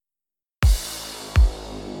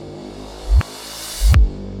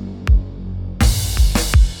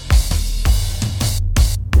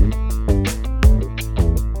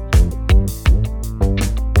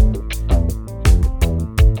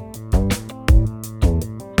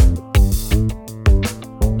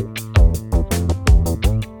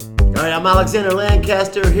I'm Alexander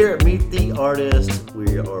Lancaster here at Meet the Artist.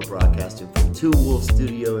 We are broadcasting from Two Wolf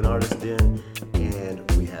Studio in Artist Den,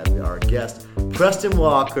 and we have our guest, Preston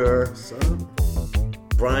Walker,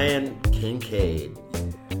 Brian Kincaid,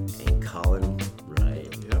 and Colin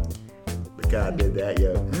Wright. Yep. Look how I did that,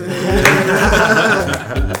 yo.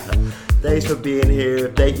 Thanks for being here.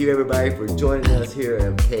 Thank you, everybody, for joining us here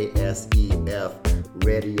at KSEF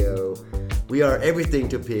Radio. We are everything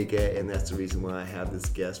Topeka, and that's the reason why I have this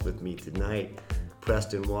guest with me tonight,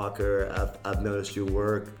 Preston Walker. I've noticed your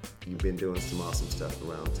work. You've been doing some awesome stuff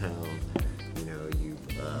around town. You know,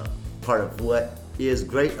 part of what is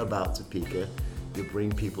great about Topeka, you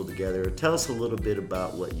bring people together. Tell us a little bit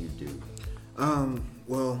about what you do.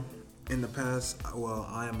 Well, in the past,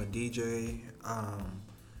 I am a DJ,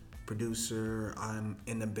 producer. I'm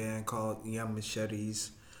in a band called Young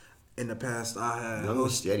Machetes. In the past, I have Young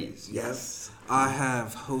Machetes, yes. I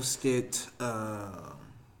have hosted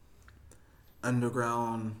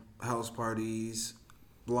underground house parties,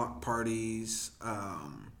 block parties. I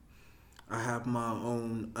have my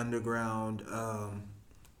own underground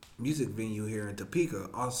music venue here in Topeka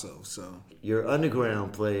also. So Your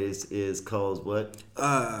underground place is called what?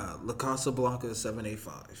 La Casa Blanca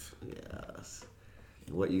 785. Yes.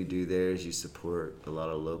 What you do there is you support a lot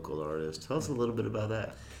of local artists. Tell us a little bit about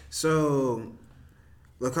that. So,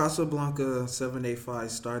 La Casa Blanca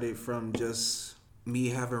 785 started from just me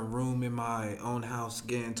having room in my own house,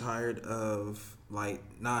 getting tired of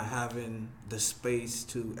not having the space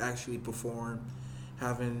to actually perform,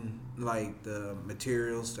 having the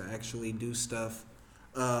materials to actually do stuff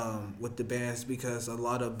with the bands, because a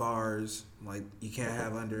lot of bars you can't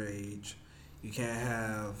have underage. You can't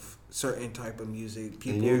have certain type of music.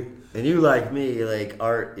 People And you like me,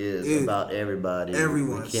 art is about everybody.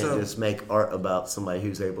 Everyone. We can't just make art about somebody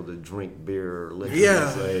who's able to drink beer or liquor.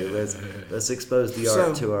 Yeah. Let's expose the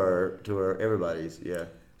art to our everybody's. Yeah.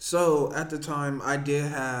 So at the time, I did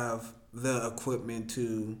have the equipment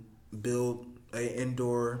to build an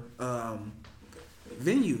indoor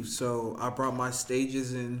venue. So I brought my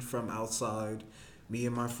stages in from outside. Me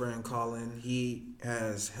and my friend Colin, he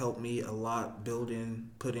has helped me a lot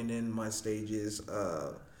putting in my stages,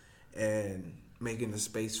 and making the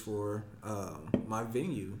space for my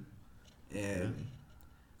venue. And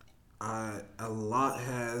a lot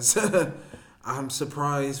has, I'm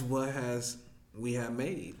surprised what we have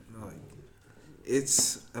made.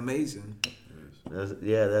 It's amazing.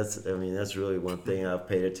 That's really one thing I've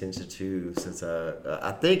paid attention to since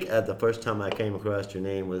I think the first time I came across your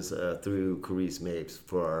name was through Carice Mapes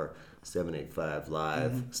for our 785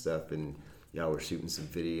 live stuff, and y'all were shooting some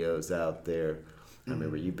videos out there. I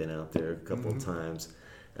remember you've been out there a couple of times.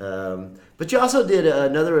 But you also did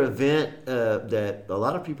another event that a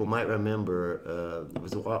lot of people might remember.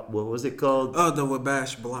 What was it called? Oh, the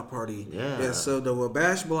Wabash Block Party. Yeah. So the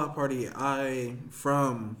Wabash Block Party, I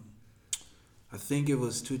think it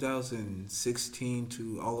was 2016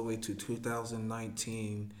 to all the way to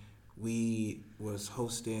 2019. We was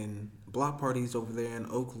hosting block parties over there in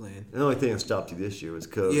Oakland. The only thing that stopped you this year was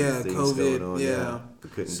COVID. Yeah, Things COVID. Going on. Yeah, we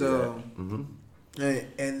couldn't so, do that.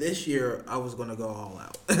 Mm-hmm. And this year I was gonna go all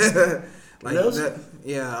out. I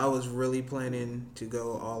was really planning to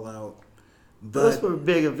go all out. But those were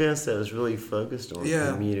big events that was really focused on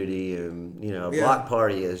community, and a block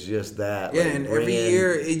party is just that. Yeah, and every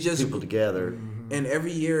year it just people together. And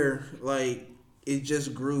every year, it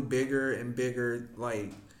just grew bigger and bigger.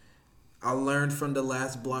 I learned from the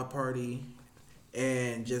last block party,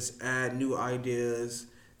 and just add new ideas.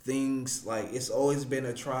 Things it's always been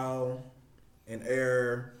a trial and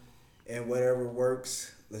error, and whatever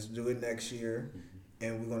works, let's do it next year.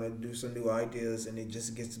 And we're gonna do some new ideas, and it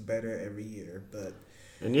just gets better every year.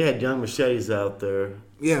 And you had Young Machetes out there.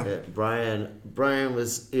 Yeah. Brian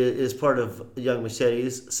is part of Young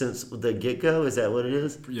Machetes since the get-go. Is that what it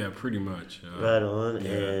is? Yeah, pretty much. Right on.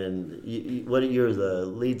 Yeah. And you're the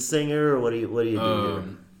lead singer, or what do you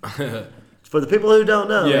do here? For the people who don't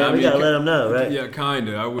know, we gotta let them know, right? Yeah,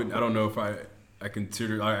 kinda. I don't know if I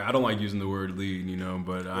consider. I don't like using the word lead,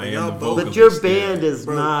 but I am the vocalist. But your band is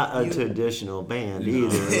not a traditional band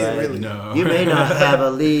either, right? Really, no. You may not have a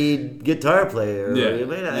lead guitar player. Yeah. Or you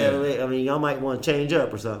may not have a lead. Y'all might want to change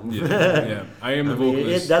up or something. Yeah. I am the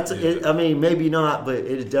vocalist. Maybe not, but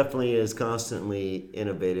it definitely is constantly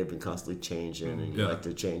innovative and constantly changing, and you like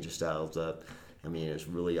to change your styles up. It's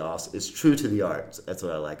really awesome. It's true to the arts. That's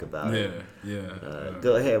what I like about it.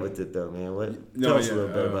 Go ahead with it, though, man. Tell us a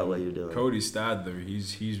little bit about what you're doing. Cody Stadler,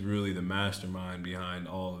 he's really the mastermind behind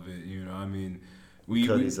all of it.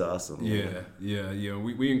 Cody's awesome. Yeah.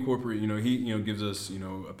 We incorporate. He gives us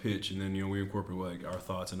a pitch, and then we incorporate our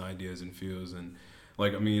thoughts and ideas and feels, and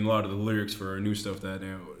like, I mean, a lot of the lyrics for our new stuff that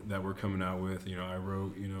we're coming out with, I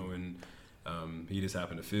wrote, and he just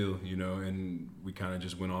happened to feel, and we kind of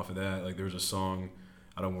just went off of that. Like, there was a song,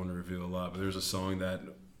 I don't want to reveal a lot, but there's a song that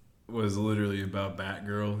was literally about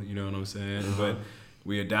Batgirl, you know what I'm saying? But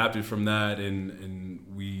we adapted from that and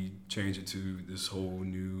we changed it to this whole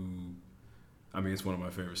new. I mean, it's one of my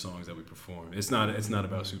favorite songs that we perform. It's not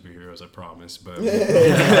about superheroes, I promise, but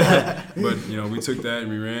but we took that and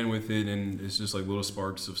we ran with it, and it's just like little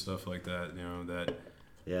sparks of stuff like that, that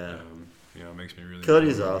makes me really.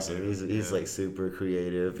 Cody's awesome. He's like super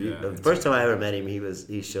creative. The first time I ever met him,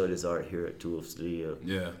 he showed his art here at Tool Studio.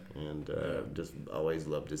 Yeah. And just always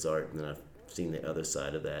loved his art. And then I've seen the other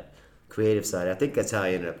side of that, creative side. I think that's how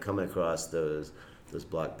I ended up coming across those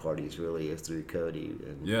block parties, really, is through Cody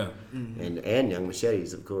and Young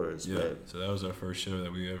Machetes, of course. Yeah. But, so that was our first show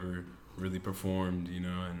that we ever really performed,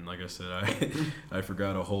 and like I said, I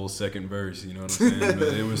forgot a whole second verse, you know what I'm saying? But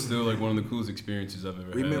it was still like one of the coolest experiences I've ever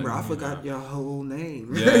had. Remember, I forgot your whole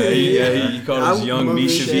name. He called us Young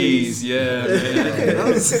Misha B's. Yeah,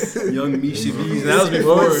 man. Young Misha B's. That was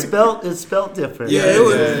before. Well, it's spelled different. Yeah, it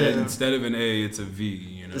was. Instead of an A, it's a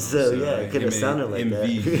V. So it could have sounded like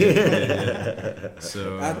MV. that.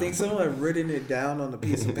 So I think someone had written it down on a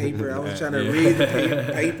piece of paper. I was trying to read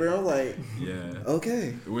the paper. I'm like,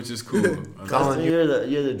 okay, which is cool. Colin, you're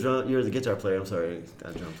the guitar player. I'm sorry,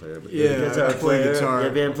 not drum player, but you're the guitar player. Guitar.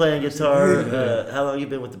 You've been playing guitar. How long you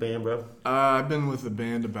been with the band, bro? I've been with the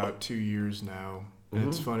band about 2 years now. And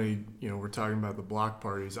it's funny, we're talking about the block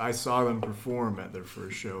parties. I saw them perform at their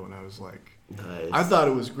first show, and I was like, nice. I thought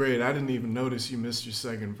it was great. I didn't even notice you missed your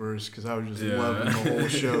second verse because I was just loving the whole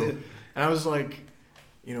show. And I was like,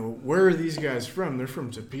 where are these guys from? They're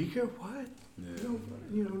from Topeka? What? Yeah.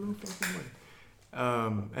 No fucking way.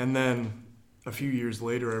 And then a few years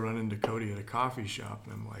later, I run into Cody at a coffee shop,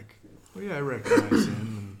 and I'm like, well, yeah, I recognize him.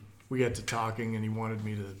 And we got to talking, and he wanted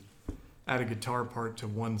me to add a guitar part to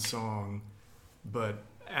one song. But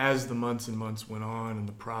as the months and months went on and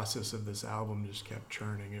the process of this album just kept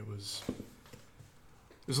churning, it was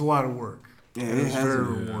a lot of work. Yeah, it was very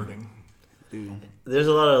rewarding. There's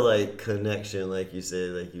a lot of like connection, like you said,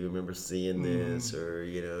 like you remember seeing this, or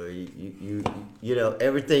you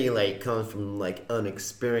everything like comes from like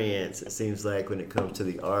unexperience. It seems like when it comes to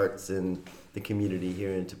the arts and the community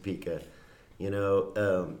here in Topeka.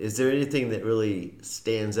 Is there anything that really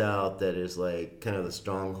stands out that is like kind of the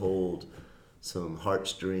stronghold? Some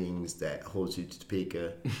heartstrings that holds you to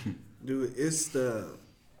Topeka. Dude, it's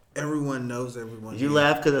everyone knows everyone. You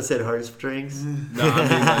laugh because I said heartstrings? No,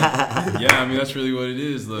 I mean, that's really what it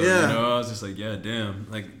is, though. Yeah. I was just like, yeah, damn.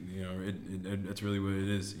 Like, that's really what it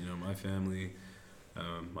is. My family,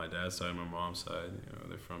 my dad's side, my mom's side,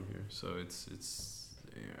 they're from here. So it's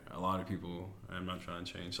a lot of people, I'm not trying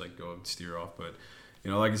to change, like, steer off, but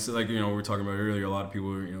like I said, we were talking about earlier, a lot of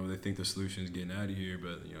people, they think the solution is getting out of here,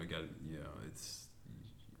 but you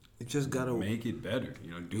just gotta make it better.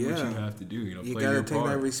 Do what you have to do. You play gotta your take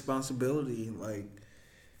part. that responsibility. Like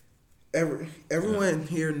everyone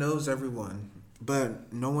here knows everyone,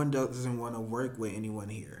 but no one doesn't want to work with anyone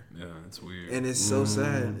here. Yeah, it's weird, and it's so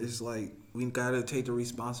sad. It's like we gotta take the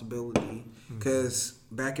responsibility because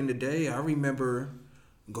back in the day, I remember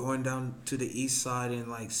going down to the east side and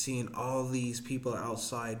like seeing all these people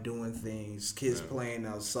outside doing things, kids playing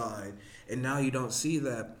outside, and now you don't see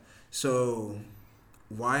that. So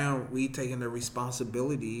why aren't we taking the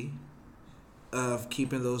responsibility of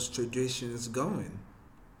keeping those traditions going?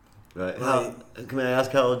 Right. Can I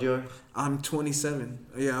ask how old you are? I'm 27.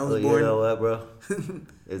 Yeah, I was born. You know what, bro?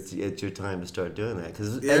 it's your time to start doing that.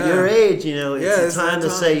 Because at your age, it's time to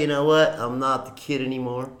say, you know what? I'm not the kid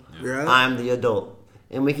anymore. Yeah. I'm the adult.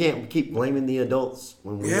 And we can't keep blaming the adults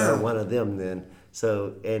when we are one of them then.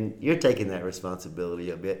 So, and you're taking that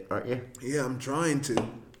responsibility a bit, aren't you? Yeah, I'm trying to.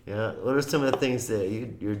 Yeah. What are some of the things that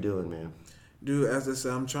you're doing, man? Dude, as I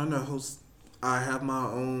said, I'm trying to host. I have my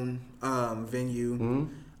own venue.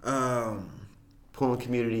 Mm-hmm. Pulling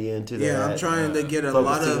community into that. Yeah, I'm trying to get a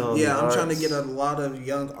lot of. Yeah, I'm trying to get a lot of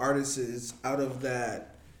young artists out of that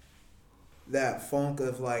funk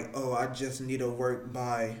of like, oh, I just need to work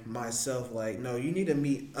by myself. Like, no, you need to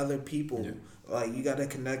meet other people. Yeah. Like, you got to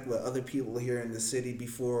connect with other people here in the city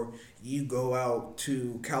before you go out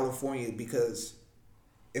to California, because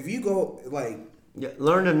if you go, like... Yeah,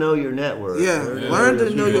 learn to know your network. Yeah, learn to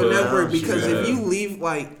know your network, because if you leave,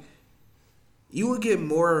 like, you will get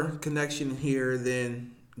more connection here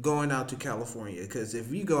than going out to California. Because if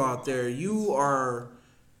you go out there, you are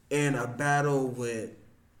in a battle with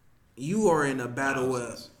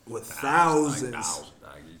thousands.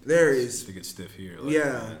 There is. You think it's stiff here.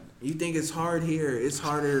 You think it's hard here. It's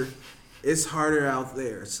harder it's harder out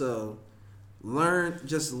there. So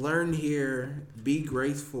learn here, be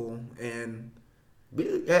grateful, and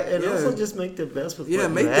also just make the best with what you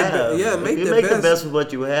have. Make the best with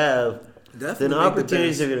what you have. Definitely then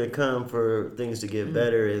opportunities are going to come for things to get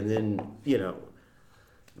better, and then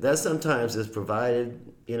that sometimes is provided,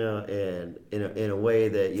 and in a way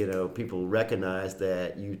that people recognize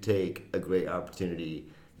that you take a great opportunity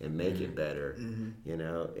and make it better,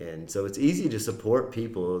 and so it's easy to support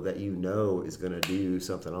people that is going to do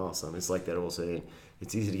something awesome. It's like that old saying,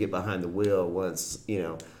 it's easy to get behind the wheel once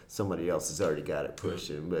somebody else has already got it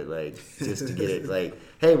pushing, but just to get it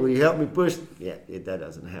hey, will you help me push? Yeah, that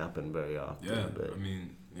doesn't happen very often. Yeah, but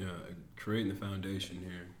creating the foundation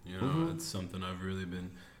here, it's something I've really been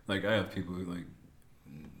I have people who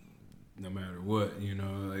no matter what,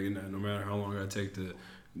 no matter how long I take to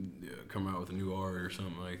come out with a new art or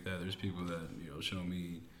something like that, there's people that show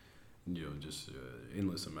me just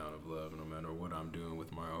endless amount of love, no matter what I'm doing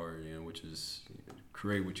with my art, which is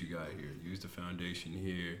create what you got here, use the foundation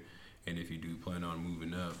here, and if you do plan on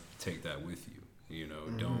moving up, take that with you.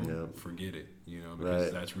 Don't forget it,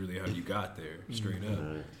 because that's really how you got there, straight up.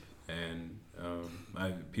 Right. And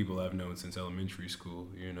people I've known since elementary school,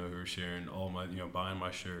 who are sharing all my, buying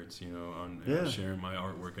my shirts, sharing my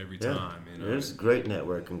artwork every time. There's great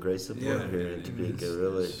network and great support here in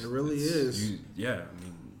Topeka. It really is.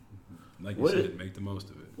 Like you said, make the most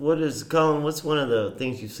of it. Colin, what's one of the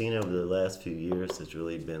things you've seen over the last few years that's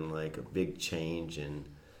really been a big change in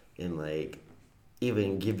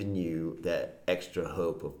even giving you that extra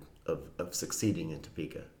hope of succeeding in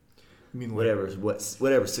Topeka? I mean,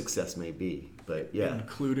 whatever success may be, but yeah,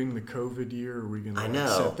 including the COVID year, are we gonna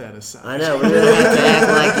set that aside? I know we're gonna have to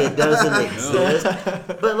act like it doesn't exist,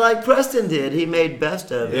 but Preston did, he made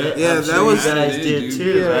best of it. Yeah, I'm sure you guys did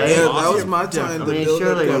too, right? Yeah, that was my time.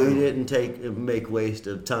 Surely we didn't make waste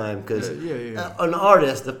of time because an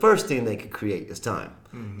artist, the first thing they could create is time.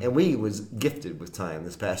 Mm-hmm. And we was gifted with time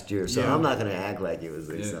this past year, so I'm not going to act like it was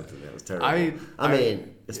something that was terrible. I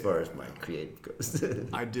mean, as far as my creative goes.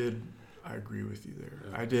 I agree with you there.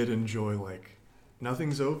 I did enjoy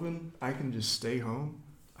nothing's open. I can just stay home.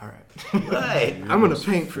 All right. Right. I'm going to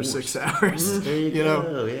paint for 6 hours. There you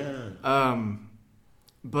go. Yeah.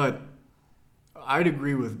 But I'd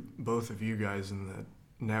agree with both of you guys in that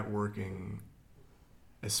networking,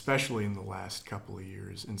 especially in the last couple of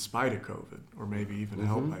years, in spite of COVID, or maybe even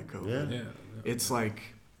helped by COVID. It's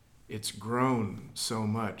it's grown so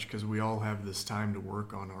much because we all have this time to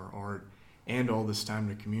work on our art and all this time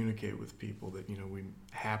to communicate with people that, we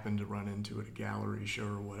happen to run into at a gallery show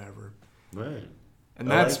or whatever. Right. And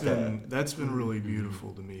that's been really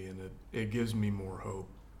beautiful to me, and it gives me more hope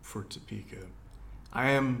for Topeka.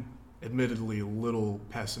 I am admittedly a little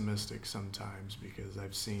pessimistic sometimes because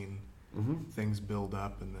I've seen things build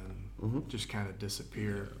up and then just kind of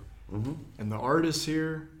disappear. And the artists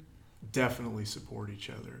here definitely support each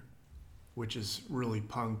other, which is really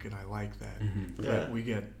punk, and I like that. But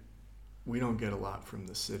we don't get a lot from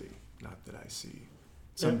the city, not that I see.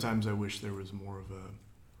 Sometimes I wish there was more of a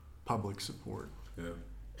public support.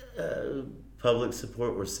 Public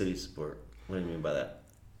support or city support? What do you mean by that?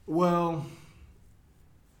 Well,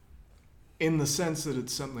 in the sense that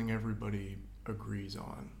it's something everybody agrees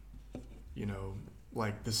on.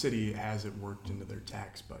 The city has it worked into their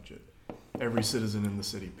tax budget. Every citizen in the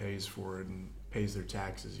city pays for it and pays their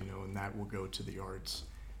taxes, and that will go to the arts.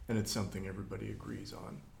 And it's something everybody agrees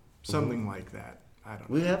on. Something like that. I don't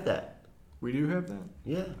know. We have that. We do have that?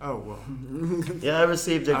 Yeah. Oh, well. Yeah, I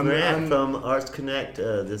received a grant from Arts Connect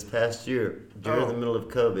this past year during the middle of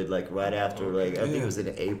COVID, right after, I think it was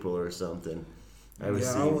in April or something. I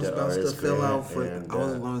received I was about to fill out for I was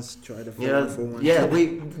going to try to fill out for one. Yeah,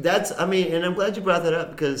 and I'm glad you brought that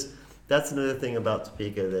up because that's another thing about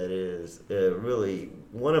Topeka that is really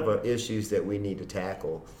one of our issues that we need to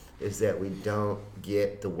tackle is that we don't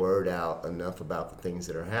get the word out enough about the things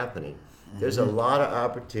that are happening. There's a lot of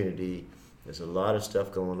opportunity. There's a lot of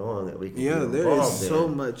stuff going on that we can get involved in. There is so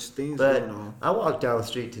much things going on. I walked down the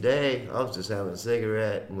street today. I was just having a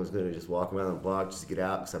cigarette and was going to just walk around the block just to get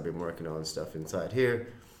out because I've been working on stuff inside here.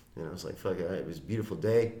 And I was like, fuck it, it was a beautiful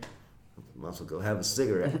day. Might as well go have a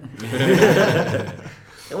cigarette.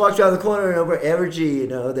 I walked around the corner and over at Evergy,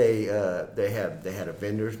 they had a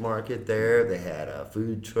vendor's market there. They had a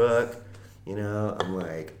food truck. I'm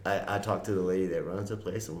like, I talked to the lady that runs the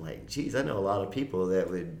place. I'm like, geez, I know a lot of people that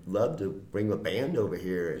would love to bring a band over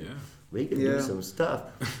here and we could do some stuff.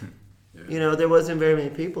 There wasn't very many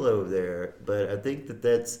people over there, but I think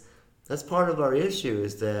that's part of our issue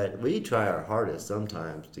is that we try our hardest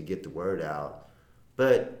sometimes to get the word out,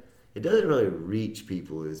 but it doesn't really reach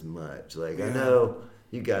people as much. I know,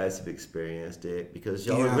 you guys have experienced it because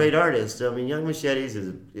y'all are Yeah. great artists. I mean, Young Machetes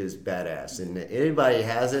is badass, and anybody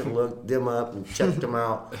hasn't looked them up and checked them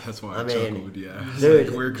out. That's why I I mean, chuckled. Yeah, Dude,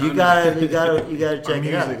 Like, we're you kinda- gotta check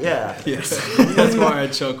it out. music. Yeah. Yes, that's why I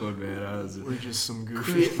chuckled, man. I was. We're just some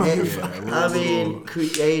goofy.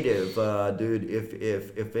 Creative, dude.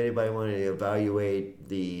 If anybody wanted to evaluate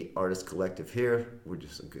the artist collective here, we're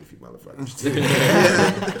just some goofy motherfuckers.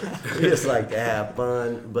 We just like to have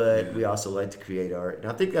fun, but we also like to create art,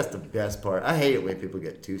 and I think that's the best part. I hate it when people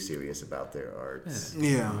get too serious about their arts.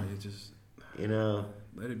 Yeah. You just You know,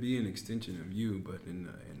 let it be an extension of you, but in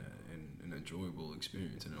an enjoyable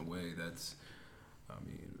experience in a way that's. I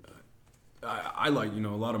mean, I like, you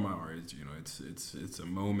know, a lot of my art is, you know, it's a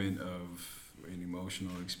moment of an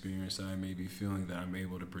emotional experience that I may be feeling that I'm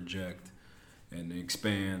able to project and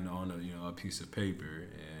expand on a piece of paper,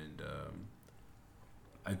 and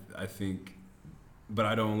I think, but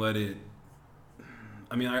I don't let it.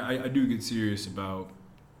 I mean, I do get serious about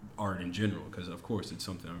art in general because of course it's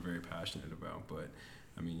something I'm very passionate about, but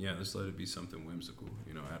I mean, yeah, just let it be something whimsical,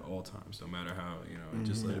 you know, at all times, no matter how, you know,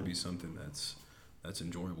 just let it be something that's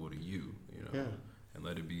enjoyable to you, you know, and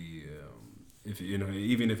let it be, if you know,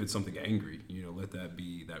 even if it's something angry, you know, let that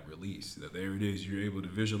be that release. That there it is. You're able to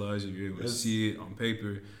visualize it. You're able to see it on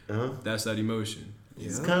paper. That's that emotion.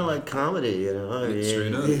 it's kind of like comedy, you know. I mean,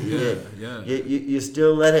 Straight up, yeah. You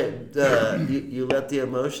still let it, you let the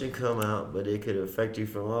emotion come out, but it could affect you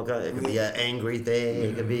from all kinds. It could be an angry thing.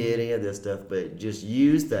 It could be any of this stuff, but just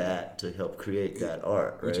use that to help create that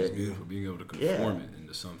art, right? Which is beautiful. Being able to conform it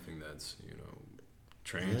into something that's, you know,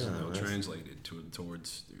 translated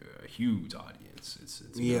towards a huge audience. It's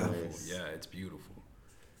beautiful. Yeah, it's beautiful.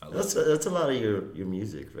 That's a lot of your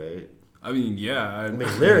music, right? I mean, yeah. I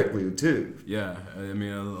mean, lyrically too. Yeah, I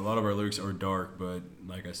mean, a lot of our lyrics are dark, but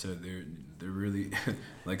like I said, they're really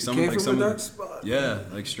like some Came like from some a of dark the, spot. yeah,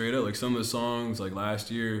 like straight up, like some of the songs like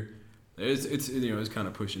last year. It's you know, it's kind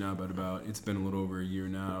of pushing out, but it's been a little over a year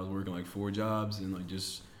now. I was working like 4 jobs and like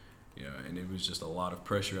just. You know, and it was just a lot of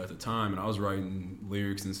pressure at the time, and I was writing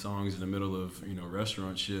lyrics and songs in the middle of, you know,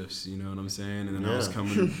 restaurant shifts, you know what I'm saying? And then I was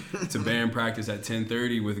coming to band practice at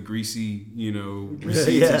 10:30 with greasy, you know,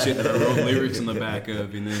 receipts and shit that I wrote lyrics in the back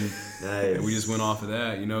of, and then and we just went off of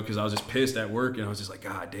that, you know, because I was just pissed at work, and I was just like,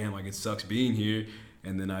 God damn, like it sucks being here.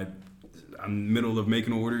 And then I'm in the middle of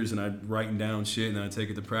making orders, and I'm writing down shit, and then I take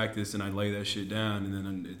it to practice, and I lay that shit down, and then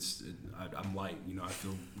I'm light, you know, I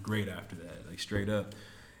feel great after that, like straight up.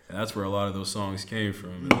 And that's where a lot of those songs came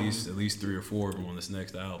from. At least 3 or 4 of them on this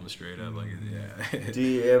next album, straight up. Like, yeah. Do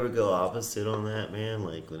you ever go opposite on that, man?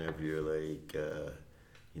 Like whenever you're like,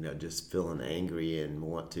 you know, just feeling angry and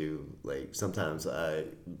want to, like, sometimes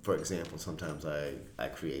for example, I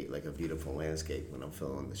create like a beautiful landscape when I'm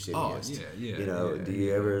feeling the shittiest. Oh, yeah. You know, do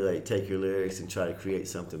you ever like take your lyrics and try to create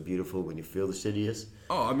something beautiful when you feel the shittiest?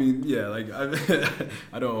 Oh, I mean, yeah. Like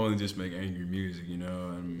I don't only just make angry music, you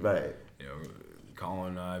know. Right. You know, Colin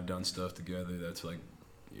and I have done stuff together that's like,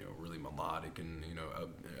 you know, really melodic and, you know,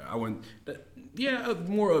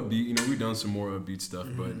 more upbeat. You know, we've done some more upbeat stuff,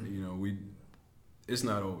 but, you know, it's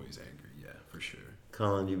not always angry, yeah, for sure.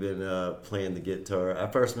 Colin, you've been playing the guitar. I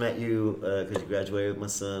first met you because you graduated with my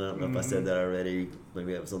son. I don't know if I said that already.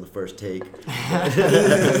 Maybe that was on the first take.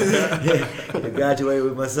 You graduated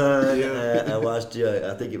with my son. I watched you.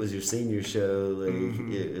 I think it was your senior show. Like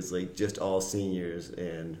it's like just all seniors,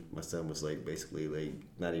 and my son was like basically like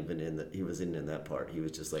not even in he wasn't in that part. He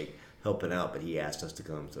was just like helping out, but he asked us to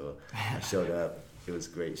come, so I showed up. It was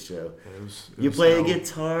a great show. You play the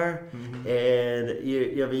guitar, and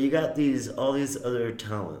you got all these other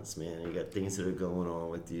talents, man. You got things that are going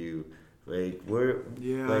on with you. Like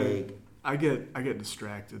I get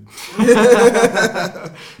distracted.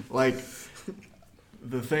 Like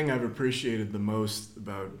the thing I've appreciated the most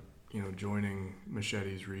about, you know, joining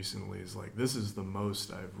Machetes recently is like this is the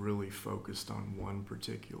most I've really focused on one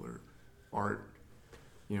particular art.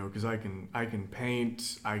 You know, because I can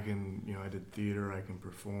paint, I did theater, I can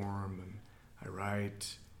perform, and I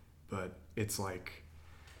write, but it's like,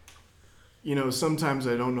 you know, sometimes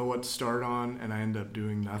I don't know what to start on, and I end up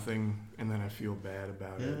doing nothing, and then I feel bad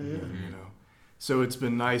about it, you know. So it's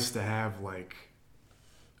been nice to have, like,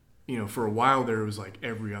 you know, for a while there, it was like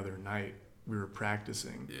every other night we were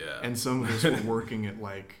practicing. Yeah. And some of us were working at,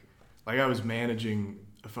 like I was managing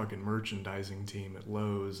a fucking merchandising team at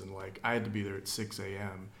Lowe's, and like I had to be there at 6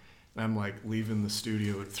 a.m. and I'm like leaving the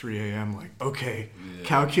studio at 3 a.m. like, okay,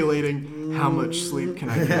 calculating how much sleep can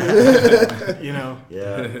I get, you know?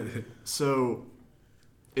 Yeah. So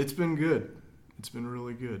it's been good. It's been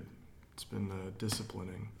really good. It's been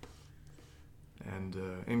disciplining and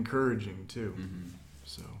encouraging too.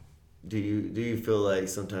 So do you feel like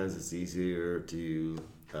sometimes it's easier to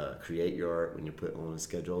create your art when you put on a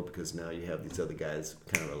schedule because now you have these other guys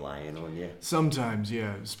kind of relying on you? Sometimes,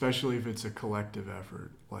 yeah, especially if it's a collective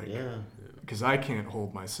effort. Like, Yeah. because I can't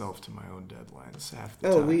hold myself to my own deadlines half the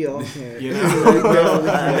Oh, time. we all can. You know? Well,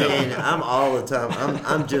 I mean, I'm all the time.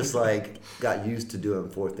 I'm just like got used to doing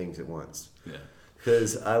 4 things at once. Yeah.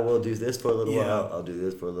 Because I will do this for a little Yeah. while, I'll do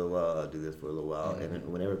this for a little while, I'll do this for a little while. And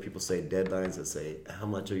then whenever people say deadlines, I say, how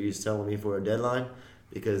much are you selling me for a deadline?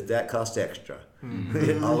 Because that costs extra.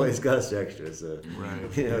 It always costs extra. So,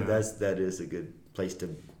 Right, you know, yeah. that is a good place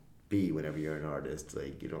to be whenever you're an artist.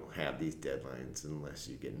 Like, you don't have these deadlines unless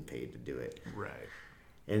you're getting paid to do it. Right.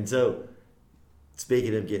 And so,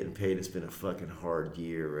 speaking of getting paid, it's been a fucking hard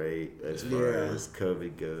year, right? As far Yeah. as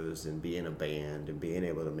COVID goes and being a band and being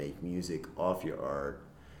able to make music off your art.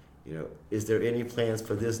 You know, is there any plans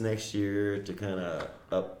for this next year to kind of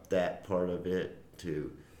up that part of it,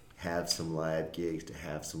 to have some live gigs, to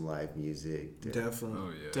have some live music? Definitely.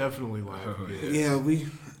 Oh yeah. Definitely live. Oh, gigs. yeah. Yeah,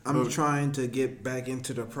 I'm trying to get back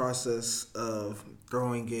into the process of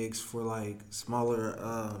throwing gigs for like smaller,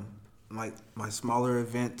 like my smaller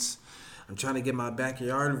events. I'm trying to get my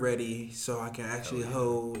backyard ready so I can actually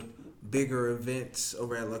hold bigger events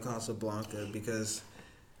over at La Casa Blanca because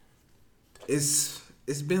it's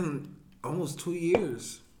been almost 2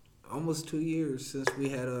 years. Almost 2 years since we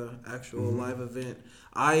had a actual live event.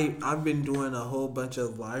 I've been doing a whole bunch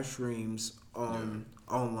of live streams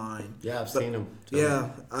online. Yeah, I've seen them.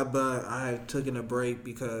 Yeah, but I had taken a break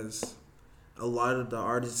because a lot of the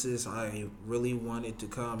artists I really wanted to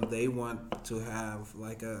come, they want to have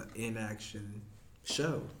like a in-action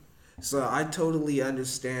show. So I totally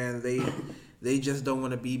understand. They just don't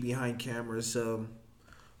want to be behind cameras. So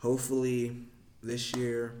hopefully this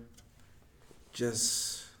year,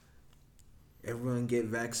 just everyone get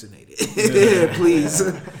vaccinated, please,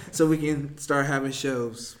 so we can start having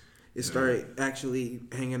shows and start actually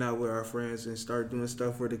hanging out with our friends and start doing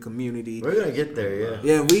stuff for the community. We're gonna get there, yeah.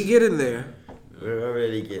 Yeah, we get in there. We're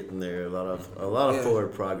already getting there. A lot of Yeah.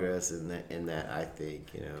 forward progress in that. I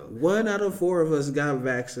think, you know. 1 out of 4 of us got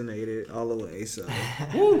vaccinated all the way, so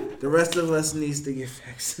the rest of us needs to get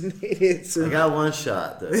vaccinated. So. I got 1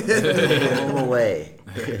 shot though. I'm on my way.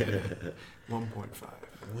 1.5.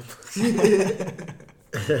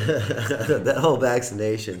 That whole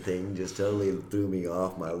vaccination thing just totally threw me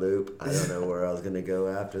off my loop. I don't know where I was gonna go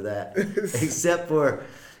after that, except for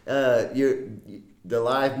the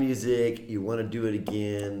live music. You want to do it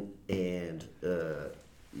again, and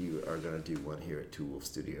you are gonna do one here at Tool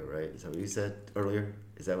Studio, right? Is that what you said earlier?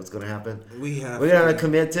 Is that what's gonna happen? We're We're gonna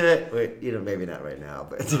commit to it. Maybe not right now,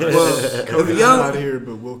 but Well, Cody's young- not here,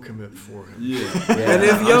 but we'll commit for him. Yeah. And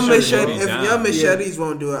if I'm Young sure Machete, he'll be if down. Young Machetes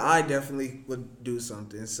won't do it, I definitely would do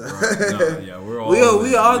something. So Right. No, yeah, we're all. We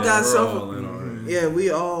all in. got Yeah, we're some- all in already. yeah,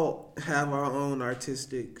 we all have our own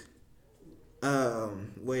artistic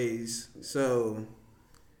ways. So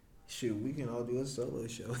shoot, we can all do a solo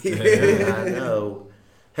show. I know.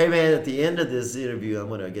 Hey man, at the end of this interview, I'm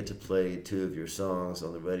gonna get to play 2 of your songs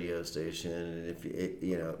on the radio station, and if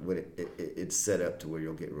it's set up to where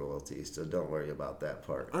you'll get royalties, so don't worry about that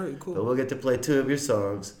part. All right, cool. But we'll get to play 2 of your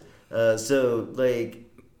songs. So like,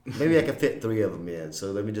 maybe I can fit 3 of them in.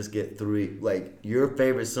 So let me just get 3. Like your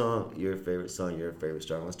favorite song, your favorite song, your favorite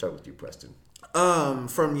song. Let's start with you, Preston.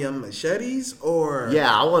 From Young Machetes or Yeah,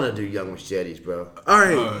 I want to do Young Machetes, bro. All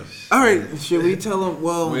right, Oh, all right. Should we tell them?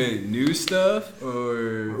 Well, Wait, new stuff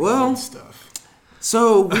or? well. Stuff.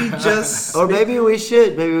 So we just. Or maybe we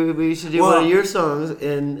should. Maybe we should do Well- one of your songs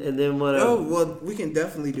and then one of. Oh well, we can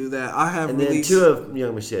definitely do that. I have and then released. 2 of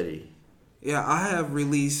Young Machete. Yeah, I have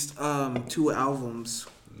released 2 albums.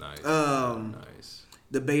 Nice. Nice.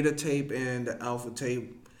 The beta tape and the alpha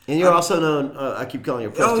tape. And you're also known, I keep calling you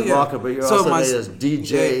Preston Walker, but you're So also my- known as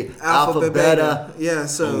DJ yeah, Alpha Beta. Yeah,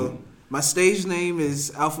 so my stage name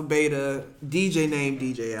is Alpha Beta, DJ name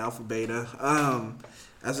DJ Alpha Beta.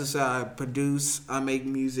 As I said, I produce, I make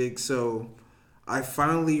music, so I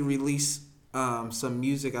finally released some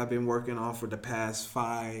music I've been working on for the past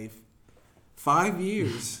 5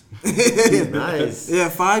 years. Nice. Yeah,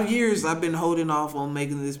 5 years I've been holding off on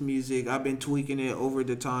making this music. I've been tweaking it over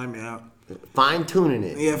the time now. Fine tuning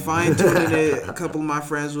it. Yeah, fine tuning it. A couple of my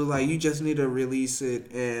friends were like, "You just need to release it,"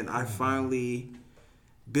 and I finally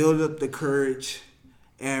built up the courage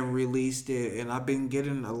and released it. And I've been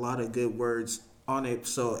getting a lot of good words on it.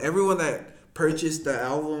 So everyone that purchased the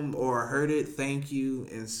album or heard it, thank you,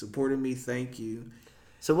 and supported me, thank you.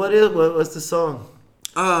 So what's the song?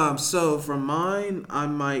 So for mine, I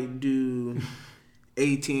might do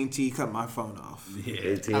AT&T cut my phone off.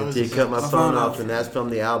 Yeah. AT&T cut my phone off, and that's from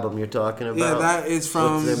the album you're talking about. Yeah, that is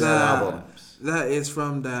from What's the name of that album? That is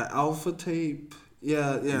from the Alpha tape.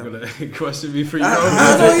 Yeah. You're gonna question me for your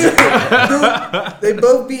They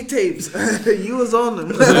both beat tapes. You was on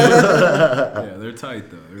them. Yeah, they're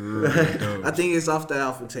tight though. They're really dope. I think it's off the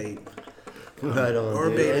Alpha tape. Right on. Or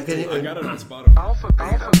dude. Beta. And can you- I got it on Spotify.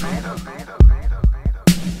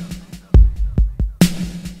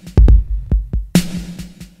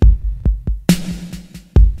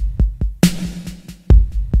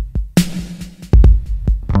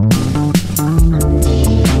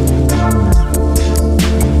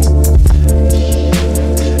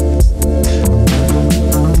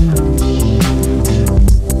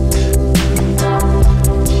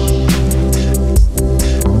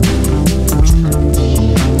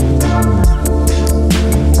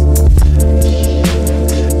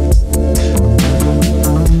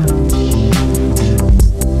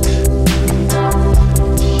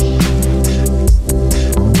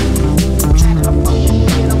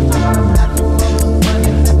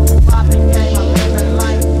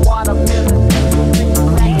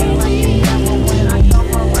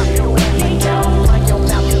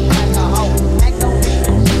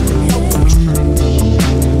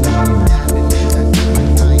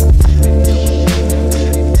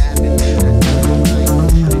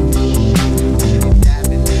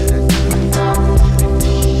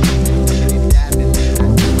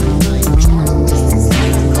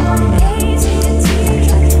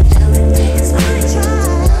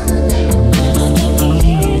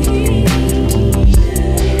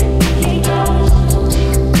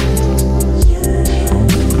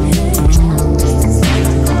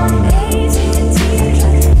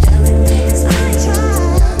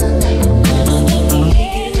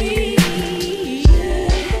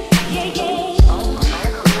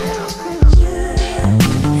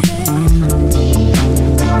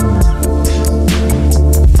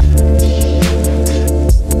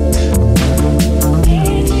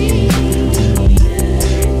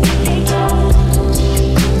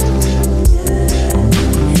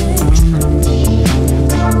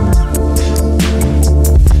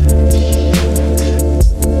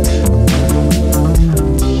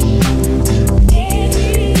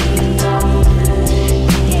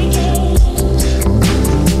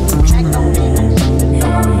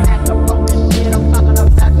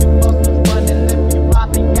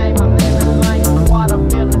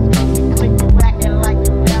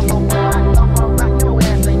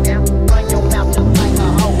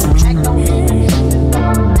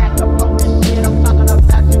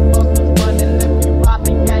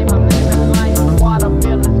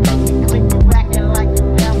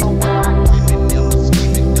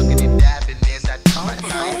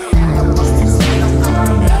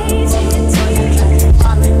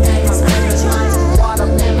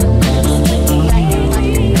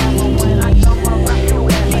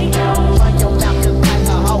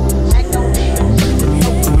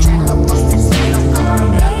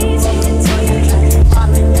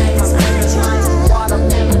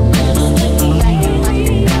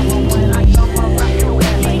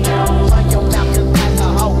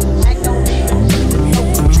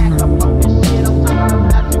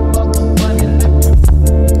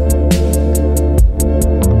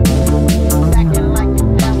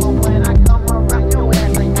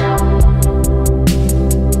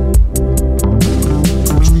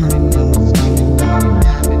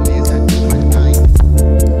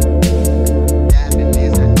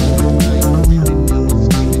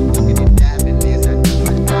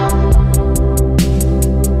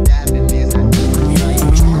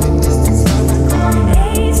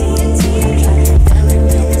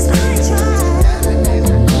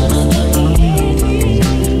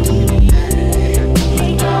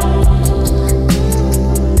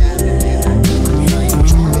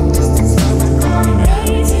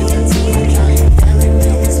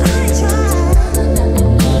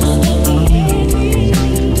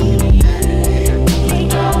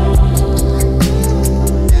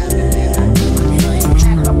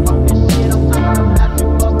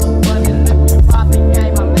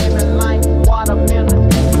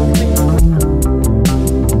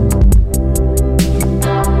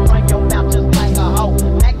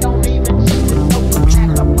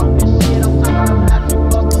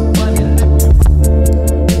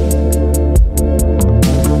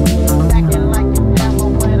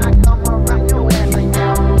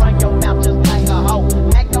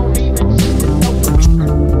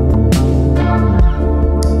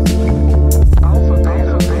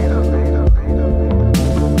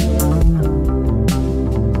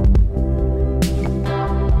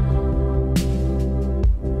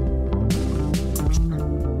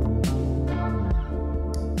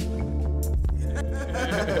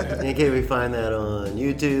 And can we find that on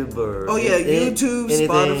YouTube or? Oh yeah, YouTube, anything?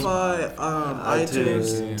 Spotify,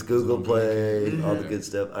 iTunes. iTunes, Google Play, all the Mm-hmm. good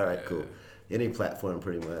stuff. All right, cool. Any platform,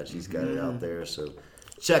 pretty much. He's got it out there, so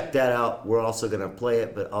check that out. We're also going to play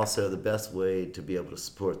it, but also the best way to be able to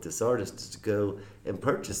support this artist is to go and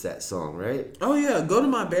purchase that song, right? Oh yeah, go to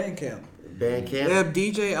my Bandcamp. Bandcamp. They have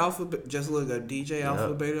DJ Alpha. Just look at DJ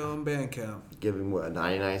Alpha Beta on Bandcamp. Give him what,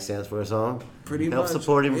 99 cents for a song? Pretty Help much.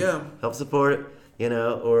 support him. Yeah. Help support it. You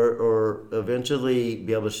know, or eventually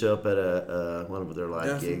be able to show up at a one of their live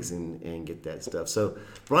Definitely. gigs and get that stuff. So,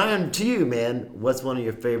 Brian, to you, man, what's one of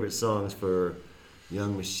your favorite songs for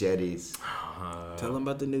Young Machetes? Tell them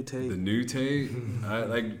about the new tape. The new tape,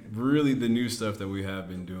 really the new stuff that we have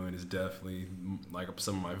been doing is definitely like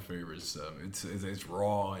some of my favorite stuff. It's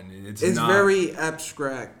raw and it's not, very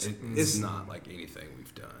abstract. It's not like anything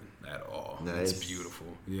we've done at all. Nice. It's beautiful.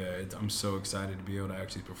 Yeah, I'm so excited to be able to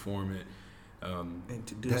actually perform it. And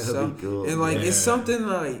to do That'll be something. cool. And like Yeah. it's something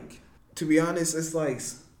like, to be honest, it's like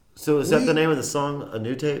So, is that the name of the song? A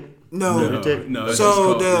new tape? no. New tape? No, it's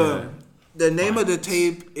So just called, the name of the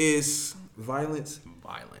tape is Violence.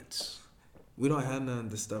 Violence. We don't have none of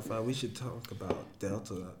the stuff out. We should talk about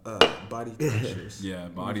Delta Body Thrashers. Yeah,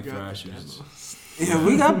 Body We've got the Thrashers. Yeah,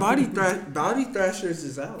 we got Body Thrashers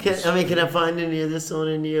is out. Can I find any of this on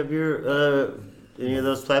any of your any of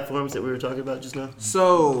those platforms that we were talking about just now?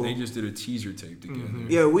 So They just did a teaser tape together.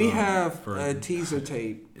 yeah, we have for- a teaser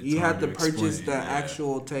tape. It's You have hard to to purchase explain, the yeah.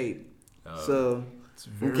 actual tape. So It's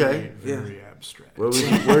very, Okay. very abstract. Where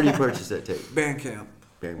do you purchase that tape? Bandcamp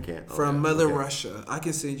Bandcamp. from Okay, Mother okay. Russia. I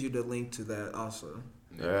can send you the link to that also.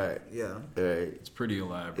 All right. Yeah. All right. It's pretty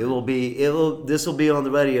elaborate. This will be on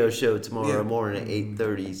the radio show tomorrow Yeah. morning at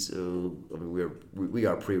 8:30. So I mean we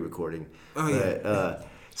are pre-recording. Oh, yeah. But,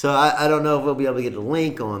 so I don't know if we'll be able to get a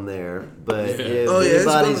link on there, but if Oh, yeah, it's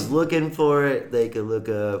anybody's gonna- looking for it, they can look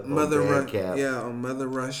up Mother on Russia. Bandcamp. Yeah, on Mother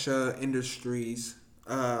Russia Industries.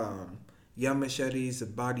 Young Machetes, the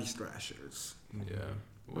Body Thrashers. Yeah.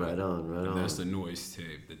 Right on, right and on. That's the noise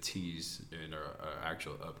tape, the tease in our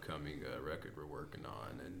actual upcoming record we're working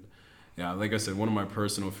on. And yeah, like I said, one of my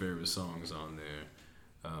personal favorite songs on there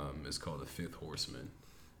is called The Fifth Horseman.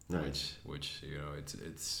 Nice. Which you know,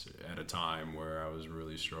 it's at a time where I was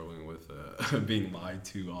really struggling with being lied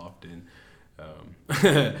to often.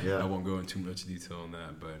 I won't go into too much detail on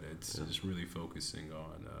that, but it's just really focusing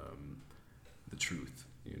on the truth.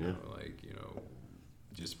 You know,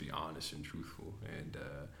 just be honest and truthful, and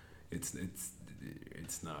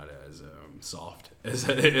it's not as soft as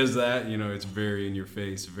that. You know, it's very in your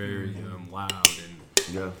face, very loud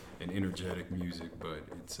and energetic music, but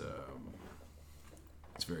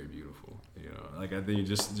it's very beautiful. You know, like I think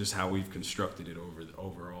just how we've constructed it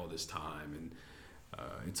over all this time, and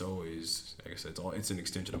it's always, like I said, it's an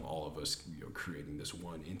extension of all of us, creating this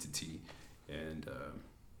one entity, and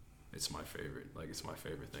it's my favorite. Like, it's my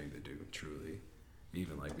favorite thing to do, truly.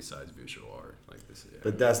 Even like besides visual art, like this. Yeah.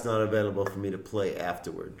 But that's not available for me to play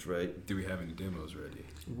afterwards, right? Do we have any demos ready?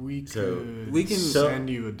 We can send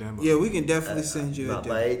you a demo. Yeah, we can definitely send you a Not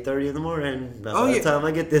demo. by 8:30 in the morning. Not Oh, by yeah. the time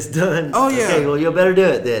I get this done. Oh, yeah. Okay, well, you better do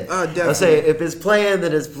it then. Definitely. I'll say if it's playing,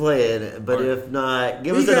 then it's playing. But Alright. if not,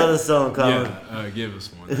 give We us got- another song, Colin. Yeah, give us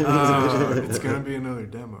one. It's gonna be another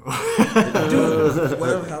demo. Dude,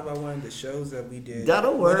 what about one of the shows that we did?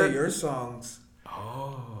 That'll One work. of your songs.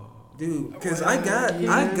 Oh. Dude, because I got your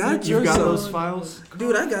You've got song. those files.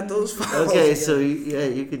 Dude, I got those files. Okay, yeah. so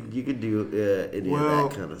you could do any Well- of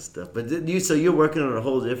that kind of stuff. But you're working on a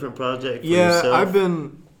whole different project for Yeah, yourself? I've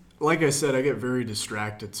been, like I said, I get very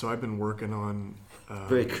distracted, so I've been working on.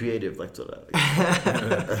 Very creative, like what I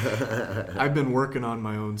like. I've been working on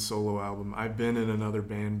my own solo album. I've been in another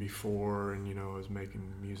band before, and I was making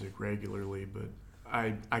music regularly, but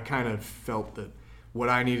I kind of felt that what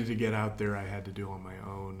I needed to get out there, I had to do on my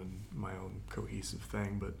own and my own cohesive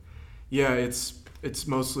thing. But yeah, it's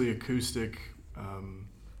mostly acoustic,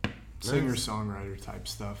 singer-songwriter type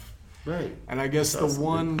stuff. Right. And I guess That's the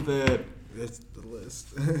one that That's the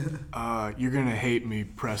list. you're gonna hate me,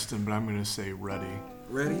 Preston, but I'm gonna say Ready.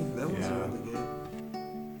 Ready? That was Yeah. really good.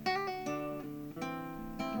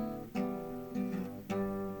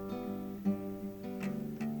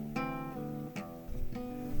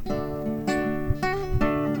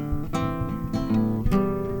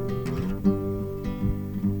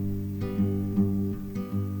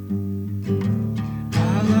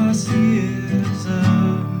 I lost years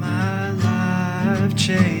of my life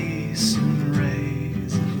chasing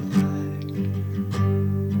rays of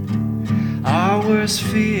light. Our worst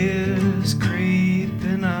fears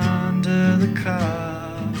creeping under the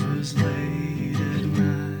covers late at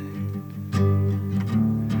night.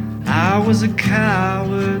 I I was a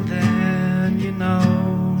coward then, you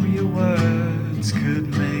know, your words could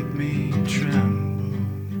make me tremble.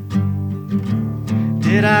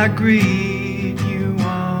 Did I greet you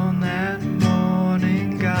on that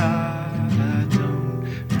morning, God? I don't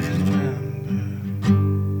remember.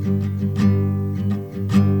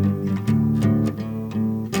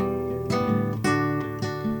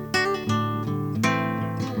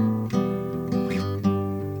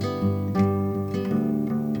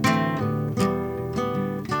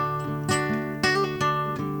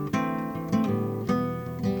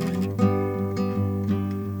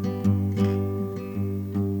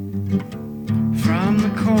 From the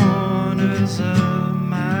corners of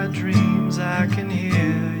my dreams, I can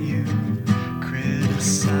hear you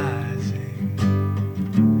criticizing.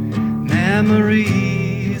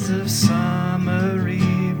 Memories of summer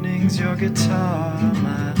evenings, your guitar,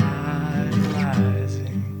 my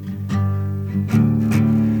idolizing.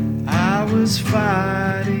 I was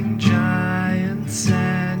fighting giants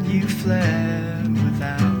and you fled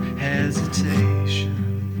without hesitation.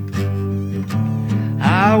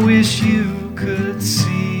 I wish you could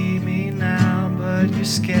see me now, but you're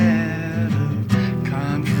scared of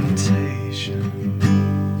confrontation.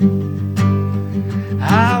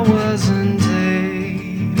 I wasn't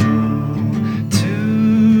able to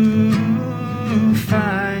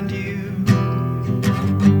find you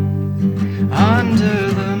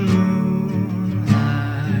under the moonlight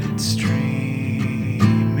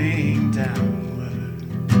streaming downward.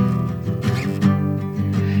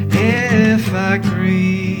 If I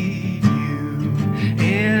greet you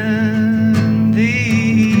in the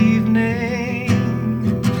evening,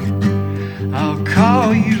 I'll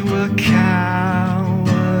call you a coward.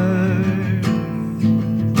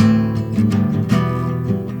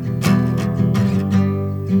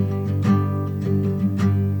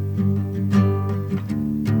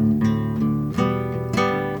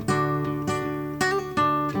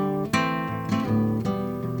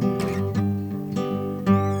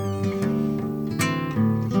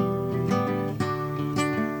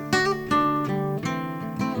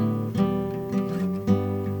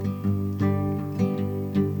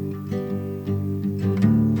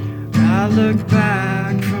 I look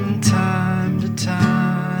back from time to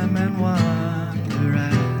time and wonder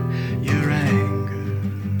at your anger.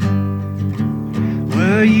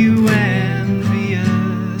 Were you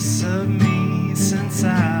envious of me since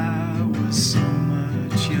I was so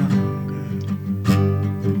much younger?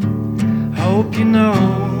 Hope you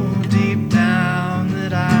know deep down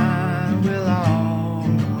that I will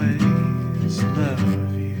always love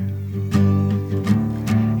you.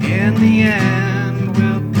 In the end,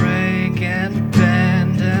 we'll break and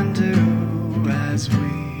bend and do as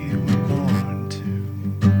we were born to.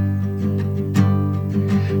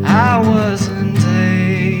 I wasn't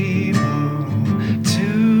able to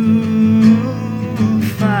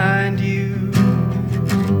find you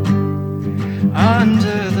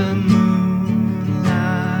under the moonlight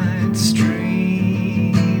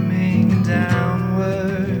streaming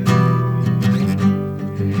downward.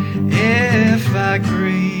 If I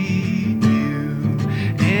greet you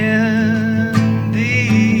in the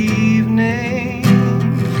evening,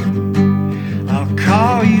 I'll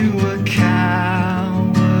call you a coward.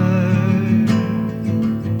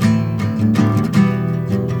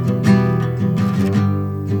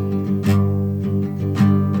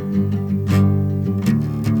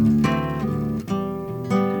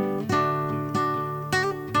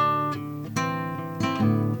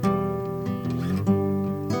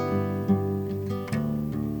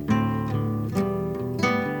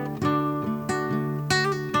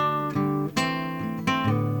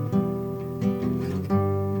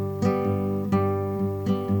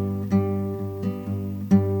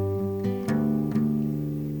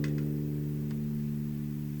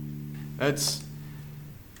 That's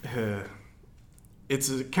it's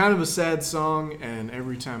a kind of a sad song, and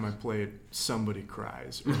every time I play it, somebody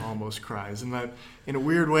cries or almost cries, and that in a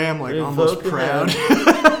weird way, I'm like almost proud.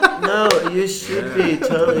 No, you should be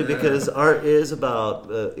totally, because art is about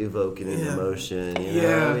evoking an emotion. You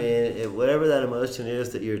know? I mean, whatever that emotion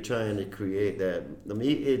is that you're trying to create, that I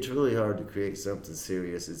mean, it's really hard to create something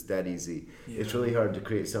serious. It's that easy. Yeah. It's really hard to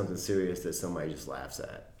create something serious that somebody just laughs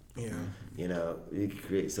at. Yeah. You know, you can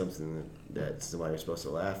create something that somebody's supposed to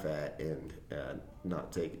laugh at and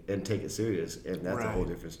not take it serious, and that's a whole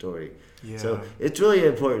different story. Yeah. So it's really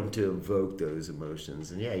important to evoke those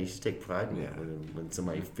emotions, and yeah, you should take pride in that when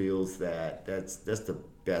somebody feels that. That's the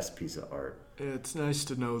best piece of art. It's nice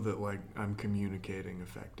to know that like I'm communicating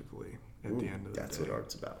effectively at the end of the day. That's what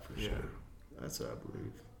art's about for sure. That's what I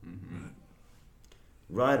believe. Mm-hmm.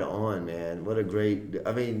 Right on, man. What a great...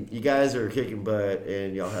 I mean, you guys are kicking butt,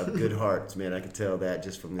 and y'all have good hearts, man. I can tell that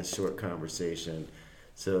just from this short conversation.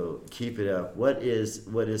 So keep it up. What is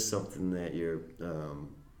something that you're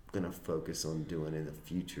going to focus on doing in the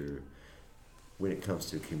future when it comes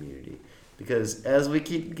to community? Because as we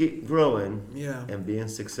keep growing and being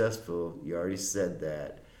successful, you already said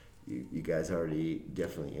that. You guys already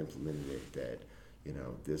definitely implemented it, that, you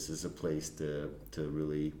know, this is a place to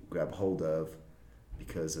really grab hold of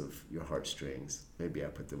because of your heartstrings. Maybe I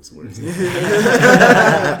put those words in.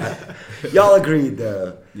 Y'all agreed,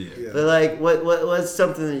 though. Yeah. But, like, what's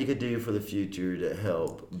something that you could do for the future to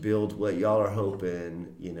help build what y'all are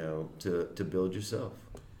hoping, you know, to build yourself?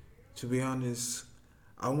 To be honest,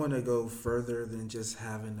 I want to go further than just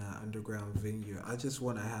having an underground venue. I just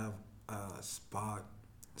want to have a spot,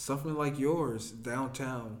 something like yours,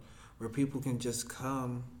 downtown, where people can just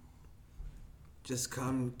come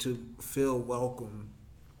to feel welcome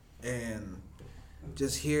and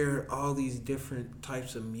just hear all these different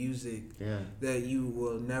types of music that you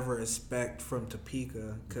will never expect from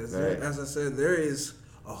Topeka. Because as I said, there is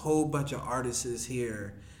a whole bunch of artists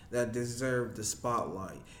here that deserve the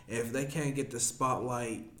spotlight. And if they can't get the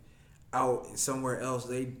spotlight out somewhere else,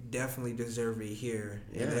 they definitely deserve it here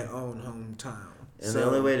in their own hometown. And the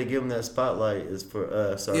only way to give them that spotlight is for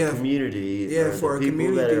us, our community, for the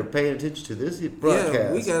people that are paying attention to this broadcast.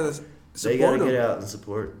 Yeah, we gotta support They gotta get out and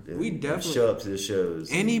support. We definitely show up to the shows.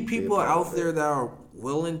 Any people out there that are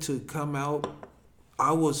willing to come out,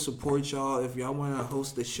 I will support y'all. If y'all want to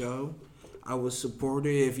host a show, I would support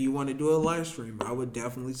it. If you want to do a live stream, I would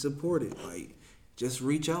definitely support it. Like, just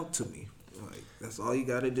reach out to me. Like, that's all you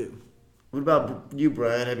gotta do. What about you,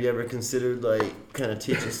 Brian? Have you ever considered, like, kind of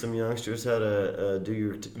teaching some youngsters how to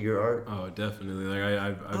do your art? Oh, definitely. Like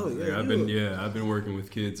I've been working with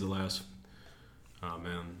kids the last. Oh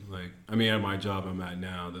man, like I mean, at my job I'm at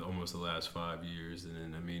now, almost the last 5 years,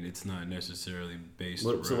 and I mean, it's not necessarily based.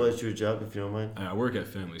 So what's your job, if you don't mind? I work at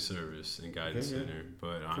Family Service and Guidance Center,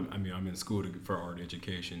 but I'm in school for art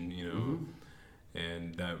education, you know,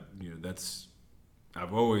 and that that's.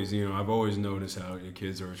 I've always noticed how your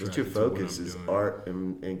kids are attracted. What's your focus to what I'm is doing. Art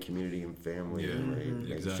and community and family, and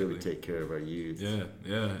making exactly. sure we take care of our youth.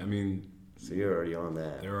 Yeah. I mean, so you're already on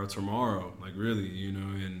that. There are tomorrow, like really, you know,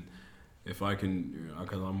 and if I can,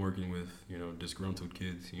 because I'm working with, you know, disgruntled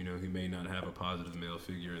kids, you know, who may not have a positive male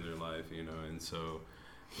figure in their life, you know, and so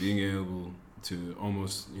being able to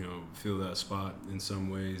almost, you know, fill that spot in some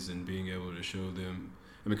ways and being able to show them,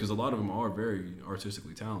 I mean, because a lot of them are very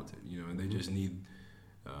artistically talented, you know, and they just need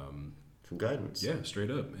some guidance. Yeah, straight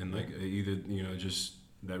up, and like either, you know, just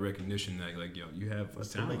that recognition that like, yo, you have a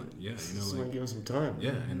talent. Yeah, you know, like give them some time.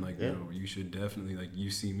 Yeah, and like you know, you should definitely, like, you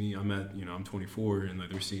see me. I'm 24, and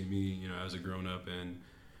like they're seeing me, you know, as a grown up, and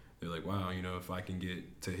they're like, wow, you know, if I can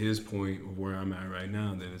get to his point of where I'm at right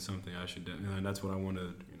now, then it's something I should definitely, and that's what I want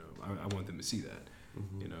to, you know, I want them to see that.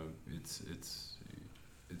 You know,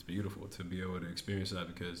 it's beautiful to be able to experience that,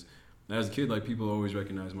 because as a kid, like, people always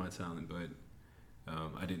recognize my talent, but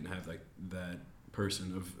I didn't have like that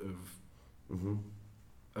person of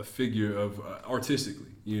a figure of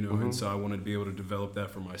artistically, you know, and so I wanted to be able to develop that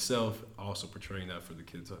for myself, also portraying that for the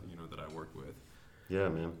kids, you know, that I work with. Yeah,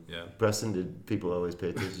 man. Yeah. Preston, did people always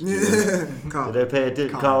pay attention to you? Did they pay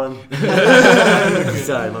attention? Colin?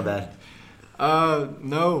 Sorry, my bad.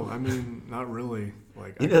 No, I mean, not really.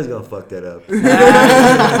 Like, he knows gonna fuck that up. He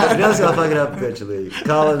knows gonna fuck it up eventually.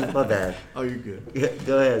 Colin, my bad. Oh, you're good.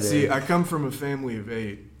 Go ahead, man. See, I come from a family of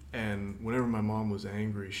 8, and whenever my mom was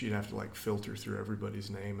angry, she'd have to like filter through everybody's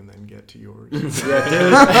name and then get to yours. Yeah,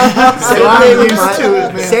 dude.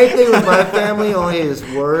 Same thing with my family. Only is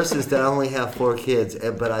worse is that I only have 4 kids,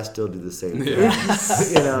 but I still do the same thing.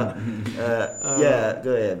 You know. Yeah,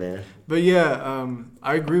 go ahead, man. But yeah,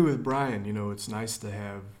 I agree with Brian. You know, it's nice to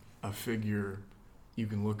have a figure you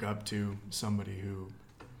can look up to, somebody who,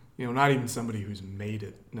 you know, not even somebody who's made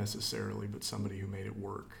it necessarily, but somebody who made it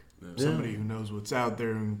work. Yeah. Somebody who knows what's out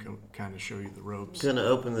there and can kind of show you the ropes. Kind of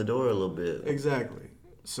open the door a little bit. Exactly.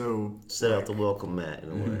 So set out the welcome mat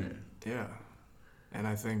in a way. Yeah. And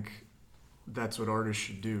I think that's what artists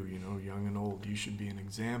should do, you know, young and old. You should be an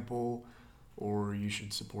example, or you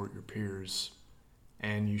should support your peers,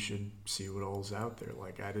 and you should see what all's out there.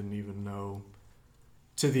 Like, I didn't even know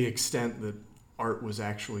to the extent that art was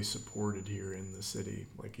actually supported here in the city,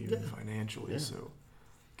 like even financially. So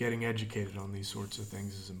getting educated on these sorts of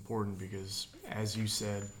things is important, because, as you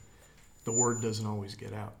said, the word doesn't always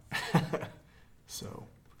get out. So,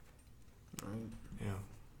 yeah.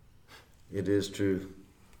 It is true.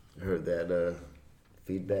 I heard that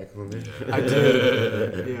feedback on there. I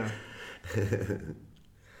did. Yeah.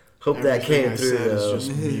 Hope that Everything came I through said is though.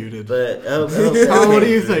 just muted. But I hope that Tom, what came do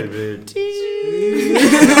you through, think?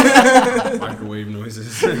 dude. Microwave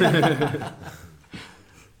noises.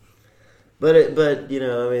 But you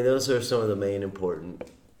know, I mean, those are some of the main important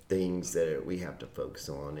things that we have to focus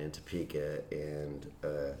on in Topeka, and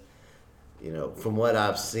you know, from what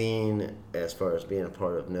I've seen as far as being a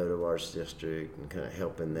part of Noto Arts District and kind of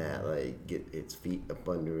helping that like get its feet up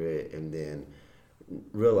under it, and then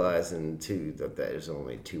realizing too that there's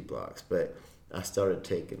only 2 blocks, but I started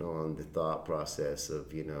taking on the thought process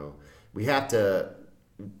of, you know, we have to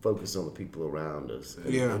focus on the people around us.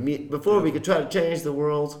 Yeah. Before we could try to change the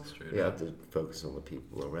world, Straight we up. have to focus on the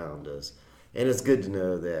people around us. And it's good to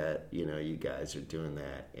know that, you know, you guys are doing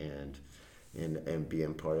that and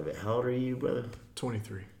being part of it. How old are you, brother?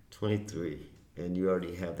 23. 23. And you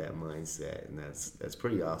already have that mindset, and that's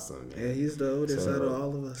pretty awesome, man. Yeah, he's the oldest So- out of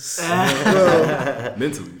all of us.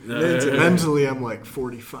 Mentally. Mentally, I'm like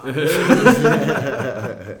 45.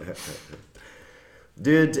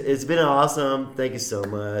 Dude, it's been awesome. Thank you so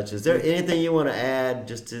much. Is there anything you want to add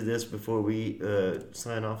just to this before we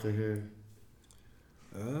sign off of here?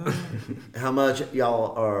 How much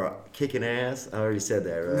y'all are kicking ass? I already said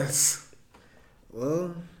that, right?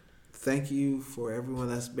 Well, thank you for everyone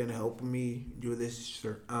that's been helping me do this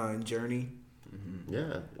journey.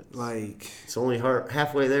 Yeah. Like, It's only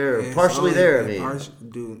halfway there, it's partially only- there, I mean.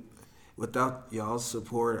 dude, without y'all's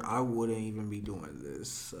support, I wouldn't even be doing this.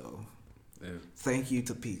 So, Yeah, thank you,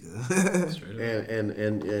 Topeka. straight up.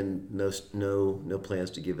 And no plans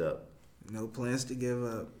to give up. No plans to give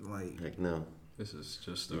up. Like, Heck no. This is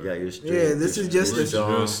just You our, got your yeah, this is just we're the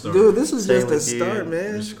just starting. dude. This is Same just the with you. start,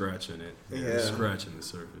 We're man. scratching it. Yeah. We're scratching the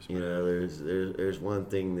surface. You man. know, there's one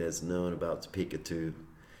thing that's known about Topeka too,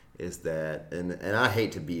 is that, and I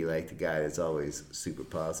hate to be like the guy that's always super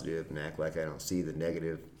positive and act like I don't see the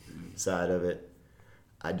negative side of it.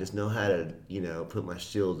 I just know how to, you know, put my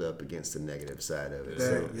shield up against the negative side of it.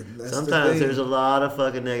 So That's the sometimes thing. there's a lot of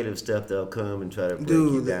fucking negative stuff that'll come and try to break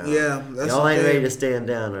Dude, you down. yeah, that's Y'all the ain't thing. ready to stand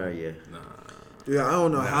down, are you? Dude, I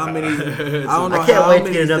don't know how many. I don't know I can't how wait to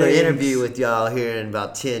many get another things- interview with y'all here in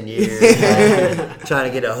about 10 years. Trying to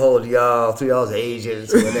get a hold of y'all through y'all's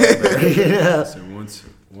agents or whatever. You know? So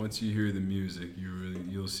once you hear the music,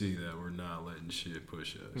 you'll see that we're not letting shit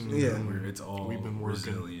push us. Yeah. It's all We've been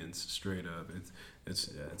working. resilience, straight up. It's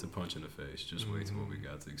a punch in the face. Just wait till what we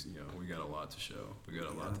got to. We got a lot to show. We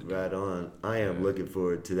got a lot to do. Right on. I am looking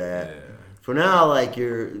forward to that. Yeah. For now, like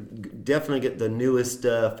you're definitely get the newest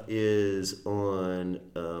stuff is on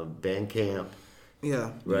Bandcamp, Yeah.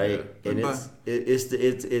 right? Yeah. And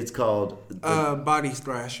it's called Body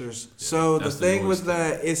Thrashers. So the that's the thing newest was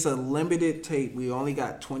that it's a limited tape. We only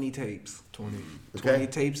got 20 tapes. 20 okay.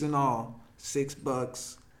 tapes in all.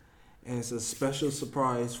 $6. And it's a special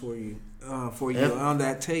surprise for you Yeah. on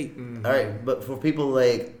that tape. All right, but for people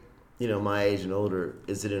like my age and older,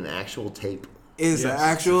 is it an actual tape? It's Yes. an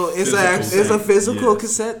actual it's Physical a tape. physical Yes.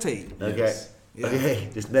 cassette tape. Okay. Yes. Yeah. Okay,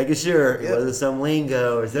 just making sure it Yeah. wasn't some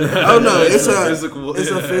lingo or something. Oh no, it's a a physical- it's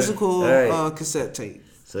a physical All right. cassette tape.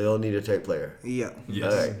 So you'll need a tape player. Yeah.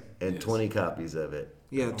 Yes. All right, and Yes. 20 copies of it.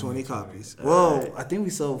 Yeah, 20 copies. All Well, right. I think we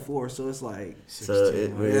sold 4, so it's like So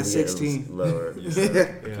it really Yeah, gets 16. lower.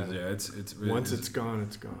 Yeah. Yeah. It's really, Once it's gone,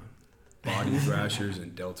 it's gone. Body Thrashers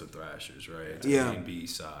and Delta Thrashers, right? It's Yeah. A and B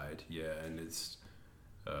side, yeah, and it's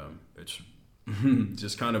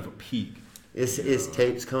just kind of a peak. Is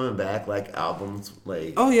tapes coming back like albums?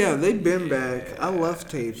 Like oh yeah, they've been back. I love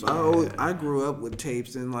tapes. I grew up with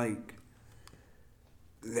tapes, and like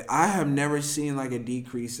I have never seen like a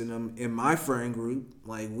decrease in them in my friend group.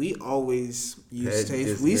 Like we always use Had tapes.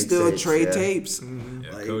 just We still mixtapes, trade yeah. tapes.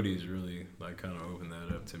 Yeah, Like- Cody's really kind of opened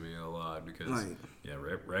that up to me a lot because Like-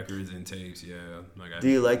 records and tapes, like do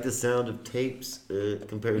you like the sound of tapes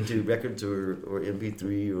compared to records or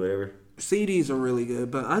MP3 or whatever? CDs are really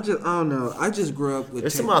good, but I don't know. I just grew up with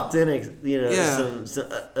There's tape. some authentic, Yeah.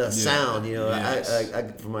 some sound. Yes. I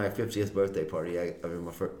for my 50th birthday party,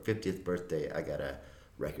 my 50th birthday, I got a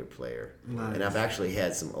record player, Nice. and I've actually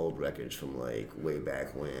had some old records from like way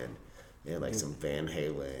back when, and like some Van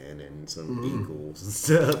Halen and some Eagles and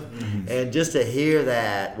stuff, and just to hear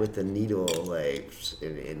that with the needle, like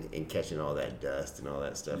and catching all that dust and all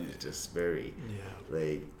that stuff is just very,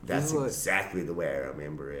 like that's It's like- exactly the way I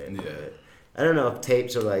remember it. Yeah. But I don't know if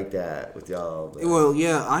tapes are like that with y'all. But Well,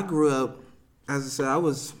 yeah, I grew up. As I said,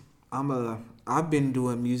 I've been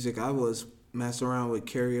doing music. I was messing around with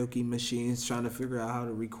karaoke machines, trying to figure out how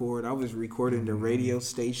to record. I was recording the radio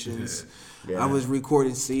stations. Yeah. I was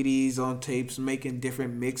recording CDs on tapes, making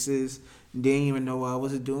different mixes. Didn't even know what I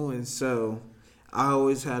was doing. So I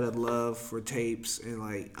always had a love for tapes, and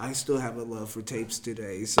like I still have a love for tapes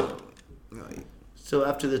today. So, like, So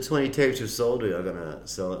after the 20 tapes are sold, are you gonna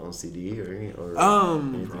sell it on CD or anything else?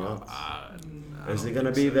 Or is it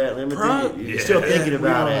gonna be that limited? You're still thinking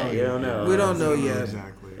about it. You don't know. we don't know yet.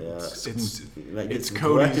 Exactly. Yeah. It's Like it's it's a Cody's-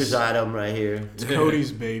 collector's item right here.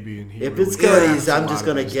 Cody's baby, and he If really it's Cody's, makes a I'm lot just of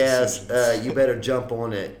gonna those guess. decisions. You better jump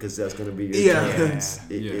on it because that's gonna be your Yeah. chance.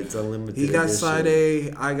 Yeah. It's unlimited. He got edition. side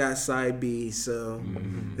A, I got side B. So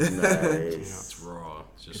Nice. It's raw.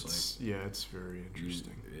 It's just It's, like yeah, it's very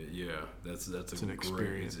interesting. yeah, that's It's a an great,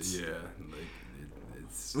 experience. Yeah, like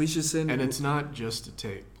it's we should send. And it's not just a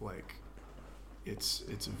tape. Like, it's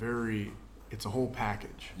a whole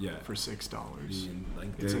package. Yeah. For $6. being like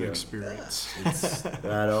It's an you go. experience. it's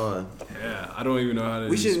Right on. yeah. I don't even know how to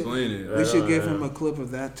We should- explain it. we should give him a clip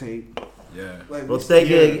of that tape. Yeah. Like, Well,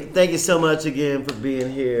 we- thank you so much again for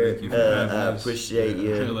being here. Thank you for having I us. appreciate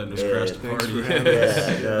you. Letting us crash the Thanks party. for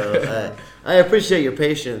having Yeah, I appreciate your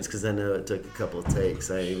patience because I know it took a couple of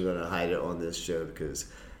takes. I ain't even gonna hide it on this show because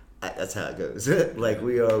that's how it goes. Like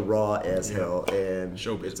we are raw as hell, and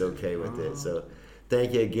Showbiz. it's okay with it. So,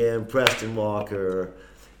 thank you again, Preston Walker,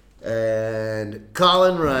 and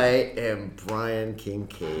Colin Wright, and Brian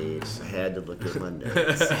Kincaid. I had to look at my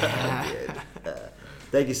notes. I did.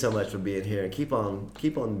 Thank you so much for being here, and keep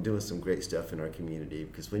on doing some great stuff in our community.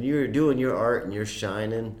 Because when you're doing your art and you're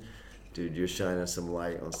shining, dude, you're shining some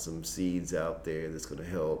light on some seeds out there that's going to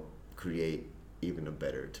help create even a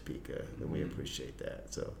better Topeka, and we appreciate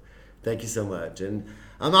that. So, thank you so much. And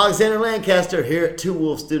I'm Alexander Lancaster here at Two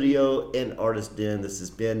Wolf Studio in Artist Den. This has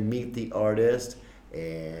been Meet the Artist,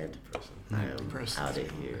 and I am Preston. out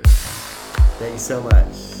of here. Thank you so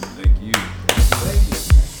much. Thank you.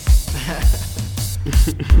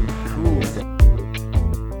 Cool.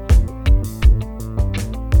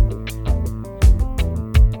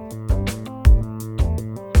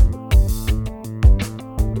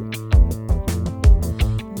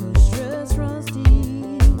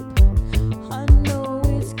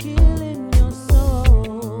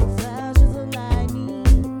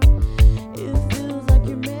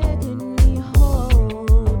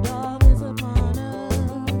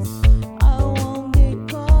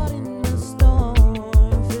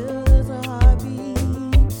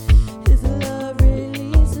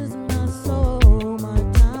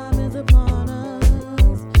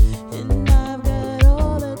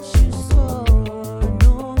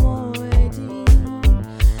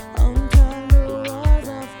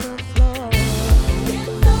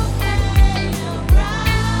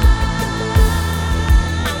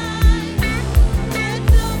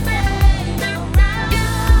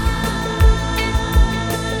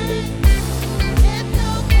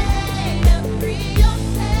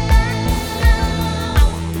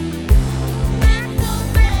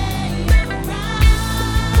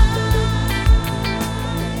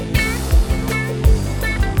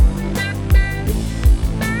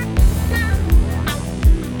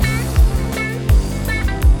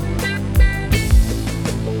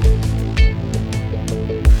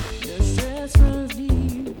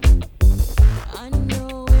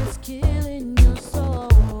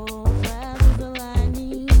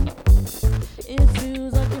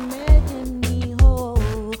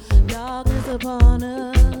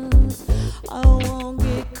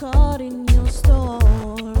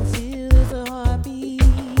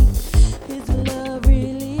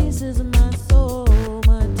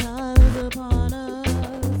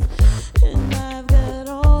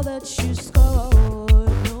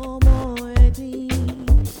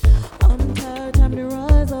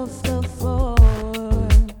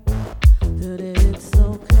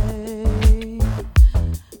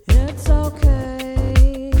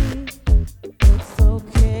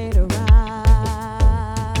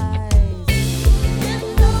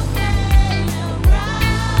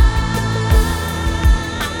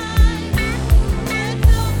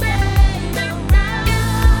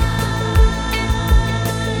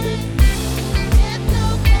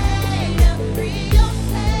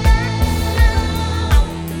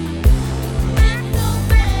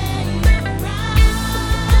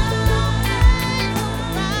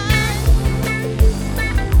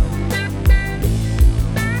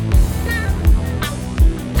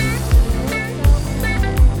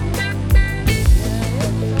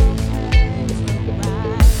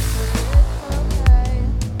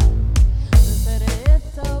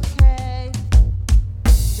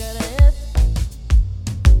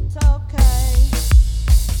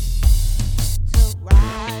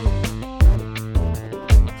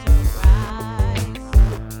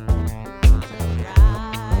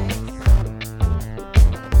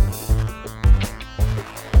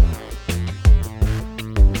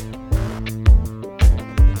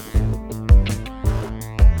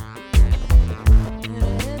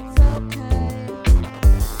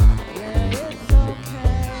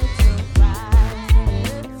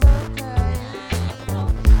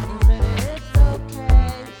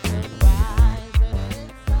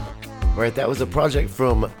 All right, that was a project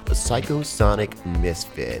from Psychosonic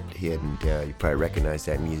Misfit. And you probably recognize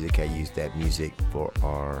that music. I use that music for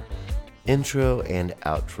our intro and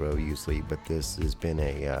outro usually, but this has been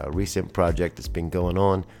a recent project that's been going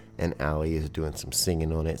on, and Ali is doing some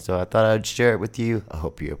singing on it. So I thought I'd share it with you. I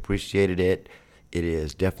hope you appreciated it. It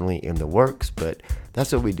is definitely in the works, but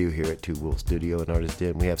that's what we do here at Two Wolf Studio and Artist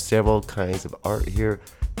Den. We have several kinds of art here,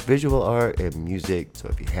 visual art and music. So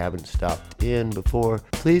if you haven't stopped in before,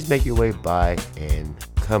 please make your way by and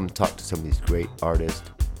come talk to some of these great artists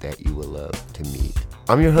that you will love to meet.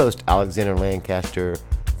 I'm your host, Alexander Lancaster,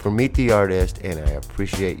 for Meet the Artist, and I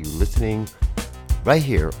appreciate you listening right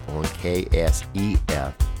here on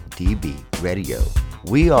KSEF DB Radio.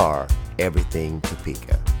 We are everything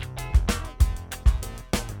Topeka.